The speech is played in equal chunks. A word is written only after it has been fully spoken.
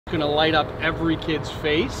gonna light up every kid's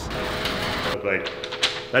face. Like,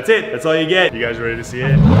 that's it, that's all you get. You guys ready to see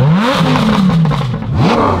it?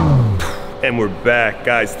 And we're back.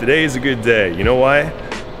 Guys, today is a good day. You know why?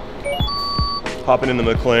 Hopping in the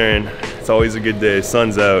McLaren, it's always a good day.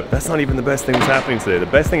 Sun's out. That's not even the best thing that's happening today. The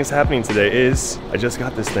best thing that's happening today is, I just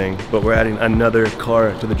got this thing, but we're adding another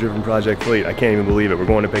car to the Driven Project fleet. I can't even believe it. We're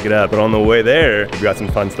going to pick it up. But on the way there, we've got some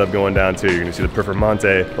fun stuff going down too. You're gonna see the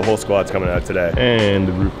Performante. The whole squad's coming out today. And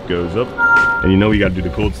the roof goes up. And you know we gotta do the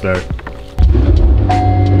cold start. It's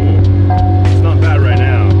not bad right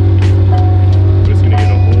now, but it's gonna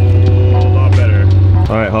get a whole lot better.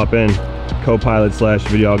 All right, hop in. Co-pilot slash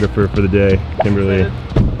videographer for the day, Kimberly.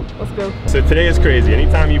 Let's go. So today is crazy.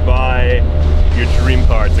 Anytime you buy your dream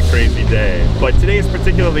car, it's a crazy day. But today is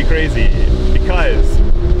particularly crazy because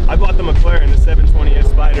I bought the McLaren, the 720S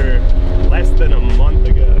Spider, less than a month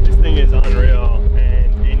ago. This thing is unreal,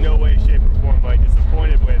 and in no way, shape, or form am I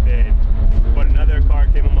disappointed with it. But another car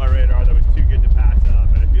came on my radar that was too good to pass up.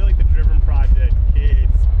 And I feel like the Driven Project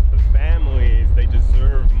kids, the families, they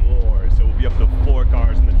deserve more. So we'll be up to 4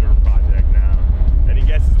 cars in the Driven Project now. Any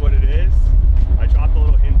guesses what it is? I dropped a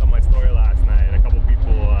little hint on my story last night and a couple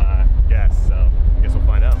people guessed, so I guess we'll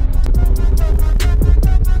find out.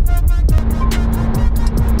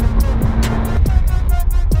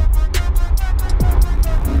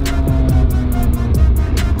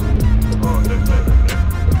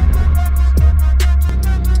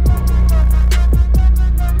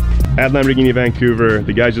 At Lamborghini Vancouver,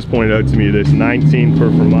 the guys just pointed out to me this 19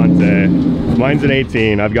 Performante. Mine's an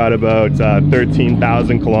 18. I've got about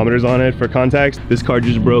 13,000 kilometers on it. For context, this car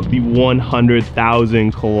just broke the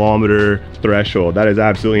 100,000 kilometer threshold. That is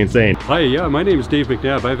absolutely insane. Hi, yeah, my name is Dave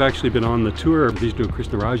McNabb. I've actually been on the tour. He's doing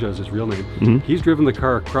Krishna Raja is his real name. He's driven the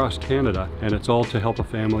car across Canada, and it's all to help a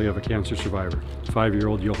family of a cancer survivor,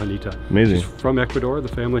 5-year-old Johanita. Amazing. She's from Ecuador. The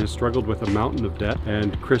family has struggled with a mountain of debt,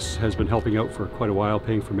 and Chris has been helping out for quite a while,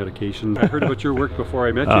 paying for medication. I heard about your work before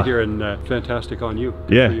I met you here, and fantastic on you.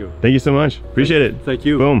 Good for you. Thank you so much. Appreciate it. Thank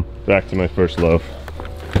you. Boom. Back to my first loaf.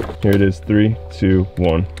 Here it is, 3, 2,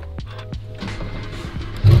 1.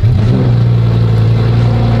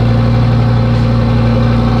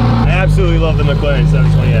 I absolutely love the McLaren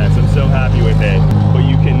 720S. I'm so happy with it. But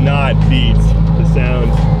you cannot beat the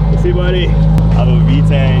sound, you see buddy, of a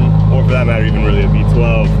V10, or for that matter, even really a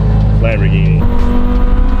V12 Lamborghini.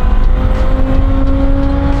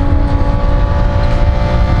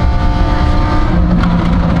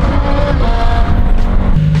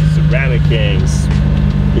 Ceramic Kings,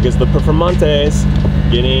 because the Performante is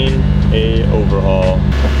getting a overhaul.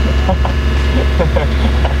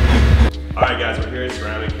 Alright guys, we're here at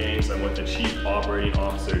Ceramic Kings. I'm with the Chief Operating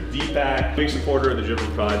Officer, Deepak, big supporter of the Driven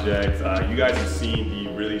Project. You guys have seen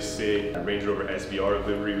the really sick Range Rover SVR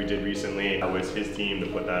livery we did recently. That was his team to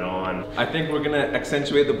put that on. I think we're gonna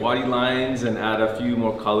accentuate the body lines and add a few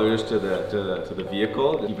more colors to the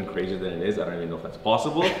vehicle. Even crazier than it is, I don't even know if that's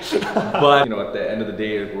possible. But you know, at the end of the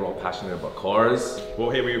day, we're all passionate about cars. Well,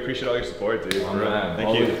 hey, we appreciate all your support, dude. All right,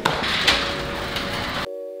 thank you.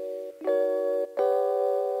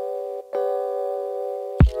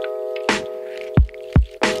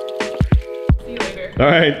 All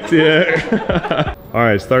right, see ya. All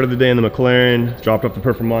right, started the day in the McLaren, dropped off the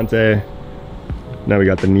Performante. Now we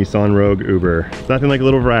got the Nissan Rogue Uber. It's nothing like a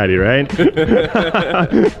little variety, right?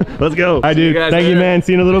 Let's go. Hi, dude. Thank you, man.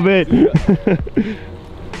 See you in a little bit.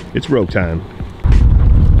 It's Rogue time.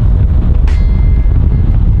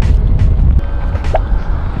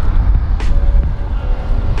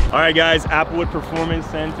 All right, guys, Applewood Performance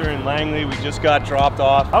Center in Langley. We just got dropped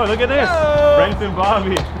off. Oh, look at this. Hello. Brent and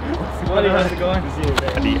Bobby. Buddy, how's it going?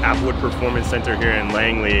 The Applewood Performance Center here in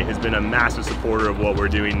Langley has been a massive supporter of what we're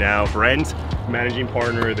doing now. Brent, managing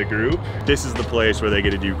partner of the group, this is the place where they get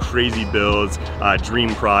to do crazy builds,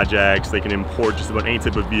 dream projects. They can import just about any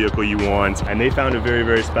type of vehicle you want. And they found a very,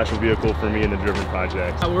 very special vehicle for me in the Driven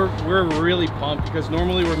Project. We're really pumped because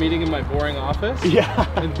normally we're meeting in my boring office. Yeah.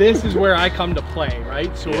 And this is where I come to play,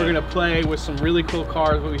 right? So we're gonna play with some really cool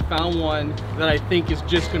cars, but we found one that I think is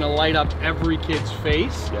just gonna light up every kid's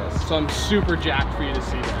face. Yes. So I'm super jacked for you to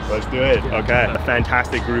see this. Let's do it. Okay. A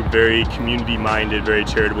fantastic group, very community minded, very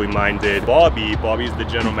charitably minded. Bobby's the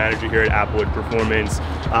general manager here at Applewood Performance.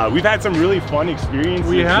 We've had some really fun experiences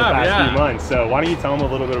the past few months. So why don't you tell them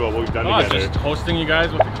a little bit about what we've done together? Just hosting you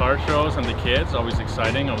guys with the car shows and the kids, always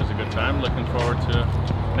exciting, always a good time. Looking forward to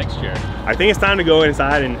next year. I think it's time to go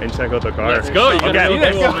inside and check out the car. Let's go. You gotta see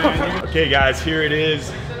this. Okay guys, here it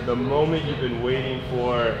is. The moment you've been waiting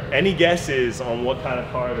for. Any guesses on what kind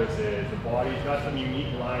of car this is? The body's got some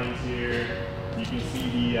unique lines here. You can see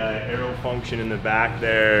the aero function in the back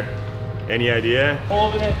there. Any idea?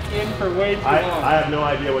 Holding it in for way too long. I have no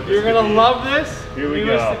idea what this You're could gonna be. love this. Here we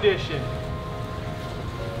Newest go. edition.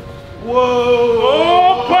 Whoa!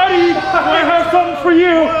 Oh, buddy! I have something for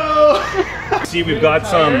you. See, we've got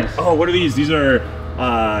some, oh, what are these? These are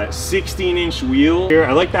 16-inch wheel. Here,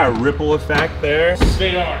 I like that ripple effect there.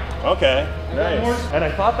 They are. Okay, nice. And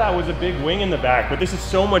I thought that was a big wing in the back, but this is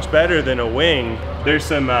so much better than a wing. There's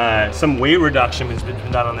some weight reduction has been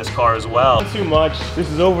done on this car as well. Not too much. This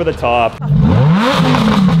is over the top.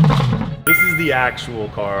 This is the actual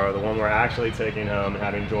car, the one we're actually taking home and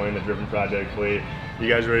having joined the Driven Project fleet. You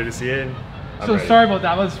guys ready to see it? So sorry about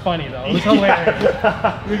that. It was funny though. It was hilarious.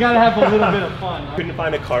 We gotta have a little bit of fun. Couldn't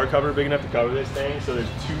find a car cover big enough to cover this thing, so there's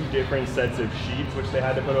 2 different sets of sheets which they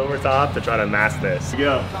had to put over top to try to mask this. Here we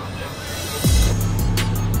go.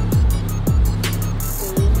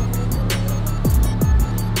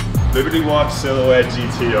 Liberty Walk Silhouette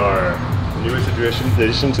GTR, newest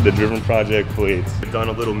addition to the Driven Project fleet. They've done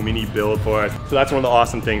a little mini build for us. So that's one of the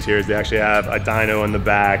awesome things here is they actually have a dyno in the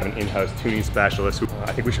back, an in-house tuning specialist. Who,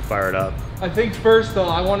 I think we should fire it up. I think first though,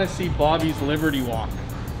 I want to see Bobby's Liberty Walk.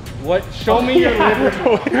 What? Show me your Liberty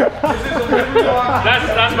Walk. Is this a Liberty Walk?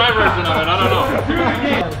 That's my version of it. I don't know. Do it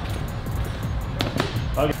again.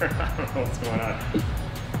 Okay. I don't know what's going on.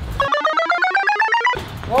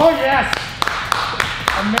 Oh yes!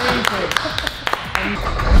 Amazing.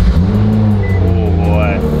 Oh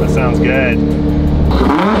boy, that sounds good.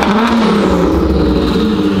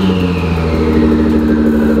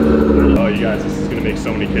 Oh, you guys, this is gonna make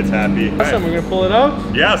so many kids happy. Awesome, we're gonna pull it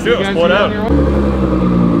out? Yeah, let's do it. Let's pull it out.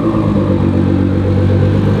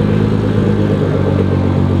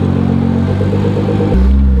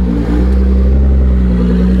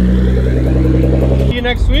 See you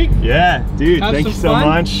next week. Yeah, dude, Have thank you some so fun.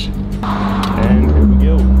 much. And here we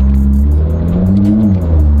go.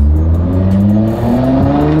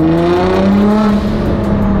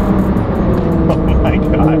 Oh my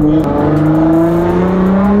God.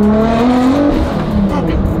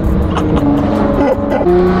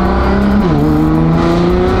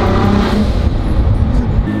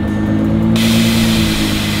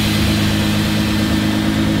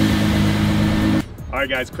 All right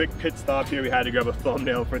guys, quick pit stop here. We had to grab a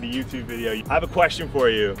thumbnail for the YouTube video. I have a question for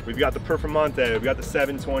you. We've got the Performante, we've got the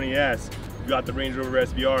 720S, we've got the Range Rover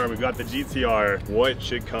SVR, and we've got the GTR. What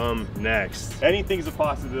should come next? Anything's a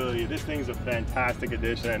possibility. This thing's a fantastic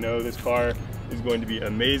addition. I know this car is going to be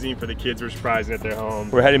amazing for the kids we're surprising at their home.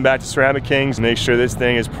 We're heading back to Ceramic Kings to make sure this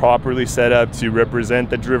thing is properly set up to represent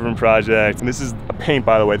the Driven Project. And this is a paint,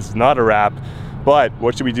 by the way. This is not a wrap. But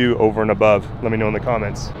what should we do over and above? Let me know in the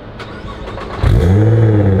comments.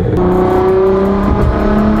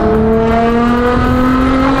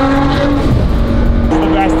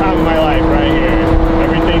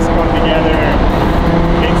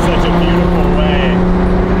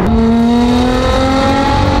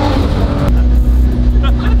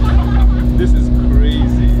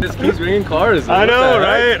 Cars. I know,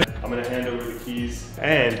 right? I'm gonna hand over the keys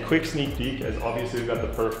and quick sneak peek, as obviously we've got the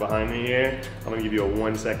perf behind me here. I'm gonna give you a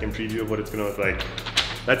 1-second preview of what it's gonna look like.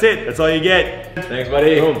 That's it, that's all you get. Thanks,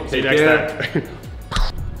 buddy. Boom. See you next time.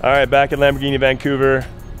 All right, back at Lamborghini Vancouver,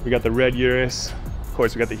 we got the red Urus. Of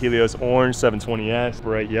course, we got the Helios Orange 720S,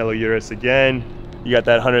 bright yellow Urus again. You got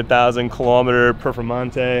that 100,000 kilometer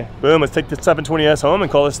Performante. Boom, let's take the 720S home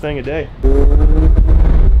and call this thing a day.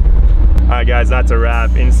 All right guys, that's a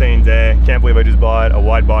wrap. Insane day. Can't believe I just bought a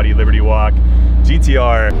wide body Liberty Walk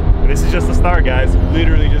GTR. And this is just the start, guys.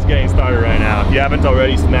 Literally just getting started right now. If you haven't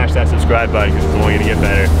already, smash that subscribe button because it's only gonna get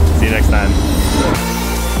better. See you next time.